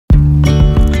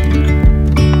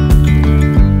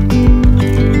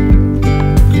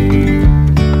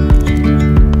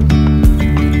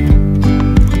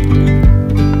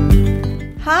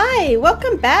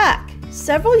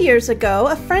Several years ago,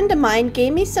 a friend of mine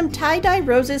gave me some tie-dye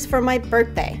roses for my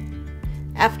birthday.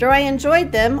 After I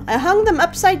enjoyed them, I hung them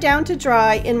upside down to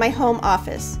dry in my home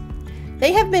office.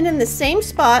 They have been in the same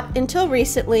spot until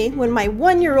recently when my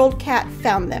 1-year-old cat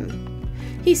found them.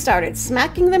 He started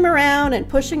smacking them around and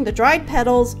pushing the dried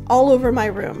petals all over my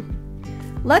room.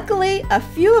 Luckily, a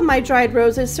few of my dried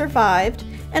roses survived,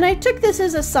 and I took this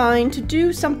as a sign to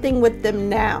do something with them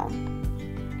now.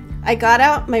 I got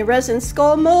out my Resin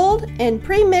Skull mold and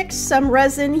pre-mixed some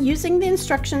resin using the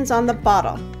instructions on the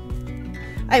bottle.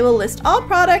 I will list all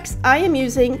products I am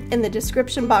using in the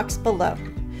description box below.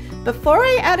 Before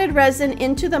I added resin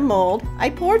into the mold,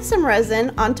 I poured some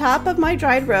resin on top of my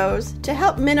dried rose to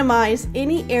help minimize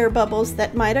any air bubbles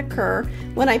that might occur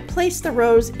when I place the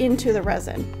rose into the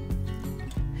resin.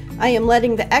 I am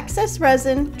letting the excess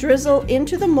resin drizzle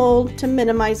into the mold to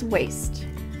minimize waste.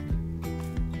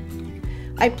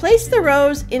 I placed the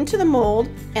rose into the mold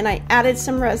and I added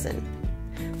some resin.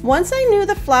 Once I knew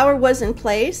the flower was in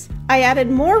place, I added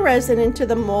more resin into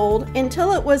the mold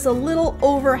until it was a little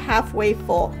over halfway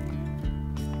full.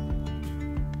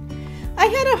 I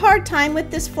had a hard time with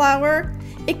this flower.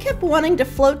 It kept wanting to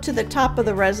float to the top of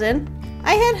the resin.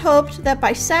 I had hoped that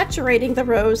by saturating the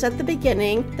rose at the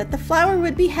beginning, that the flower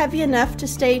would be heavy enough to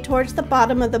stay towards the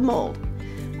bottom of the mold.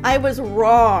 I was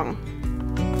wrong.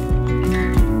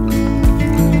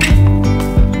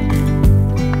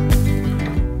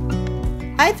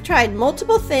 I've tried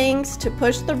multiple things to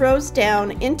push the rose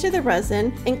down into the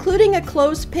resin, including a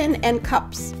clothespin and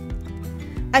cups.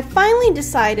 I finally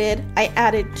decided I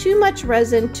added too much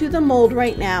resin to the mold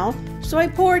right now, so I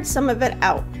poured some of it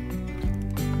out.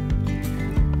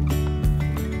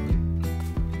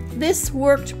 This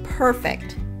worked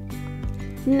perfect.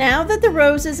 Now that the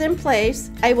rose is in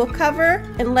place, I will cover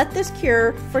and let this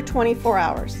cure for 24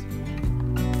 hours.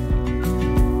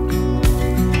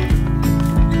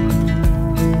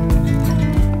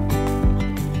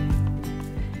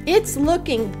 It's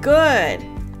looking good.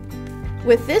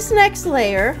 With this next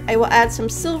layer, I will add some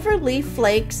silver leaf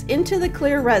flakes into the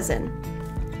clear resin.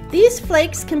 These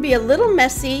flakes can be a little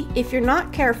messy if you're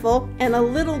not careful, and a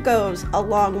little goes a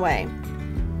long way.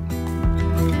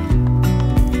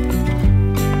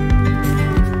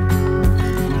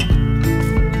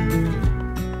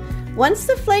 Once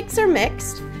the flakes are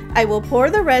mixed, I will pour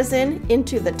the resin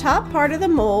into the top part of the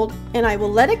mold and I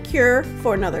will let it cure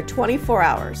for another 24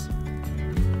 hours.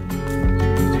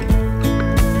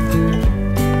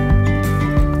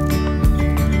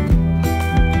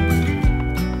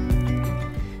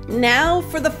 Now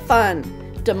for the fun,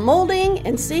 demolding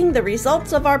and seeing the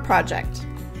results of our project.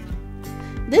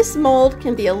 This mold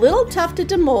can be a little tough to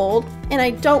demold and I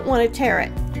don't want to tear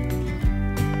it.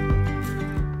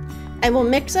 I will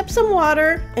mix up some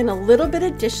water and a little bit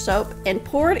of dish soap and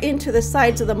pour it into the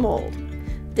sides of the mold.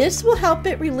 This will help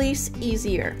it release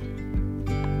easier.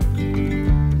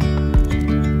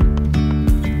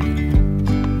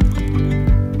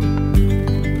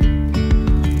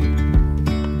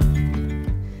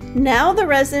 Now the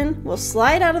resin will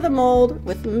slide out of the mold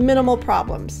with minimal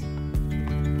problems.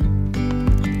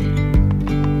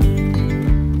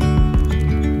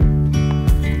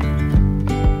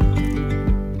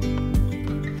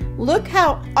 Look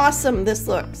how awesome this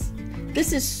looks.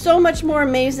 This is so much more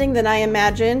amazing than I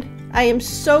imagined. I am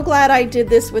so glad I did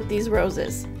this with these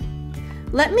roses.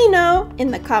 Let me know in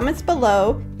the comments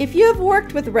below if you have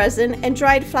worked with resin and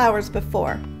dried flowers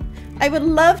before. I would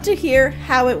love to hear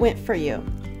how it went for you.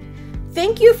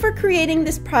 Thank you for creating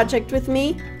this project with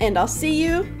me, and I'll see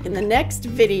you in the next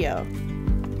video.